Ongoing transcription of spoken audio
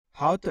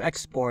How to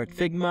export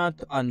Figma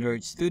to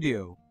Android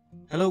Studio.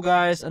 Hello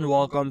guys and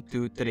welcome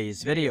to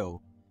today's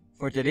video.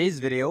 For today's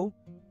video,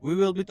 we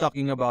will be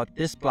talking about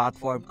this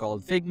platform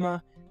called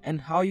Figma and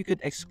how you could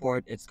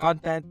export its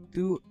content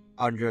to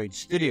Android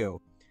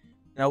Studio.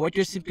 Now what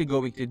you're simply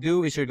going to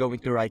do is you're going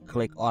to right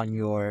click on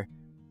your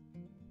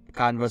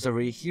canvas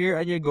over here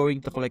and you're going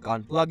to click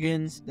on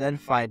plugins, then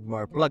find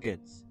more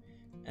plugins.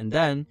 And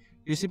then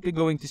you're simply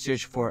going to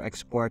search for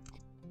export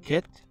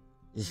kit,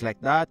 just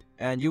like that,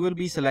 and you will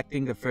be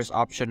selecting the first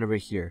option over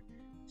here.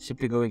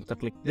 Simply going to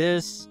click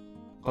this,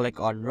 click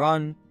on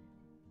run,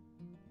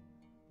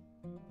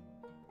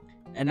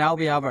 and now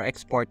we have our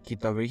export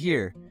kit over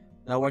here.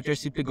 Now what you're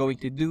simply going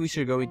to do is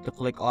you're going to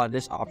click on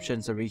these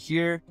options over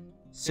here,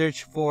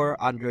 search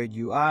for Android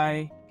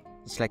UI,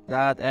 just like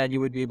that, and you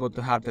would be able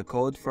to have the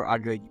code for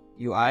Android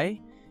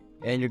UI,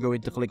 and you're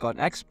going to click on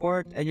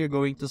export and you're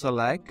going to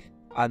select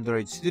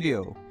Android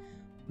Studio.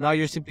 Now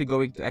you're simply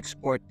going to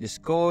export this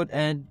code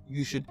and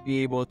you should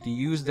be able to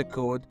use the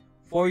code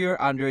for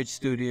your Android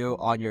Studio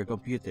on your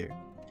computer.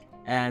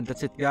 And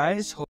that's it guys.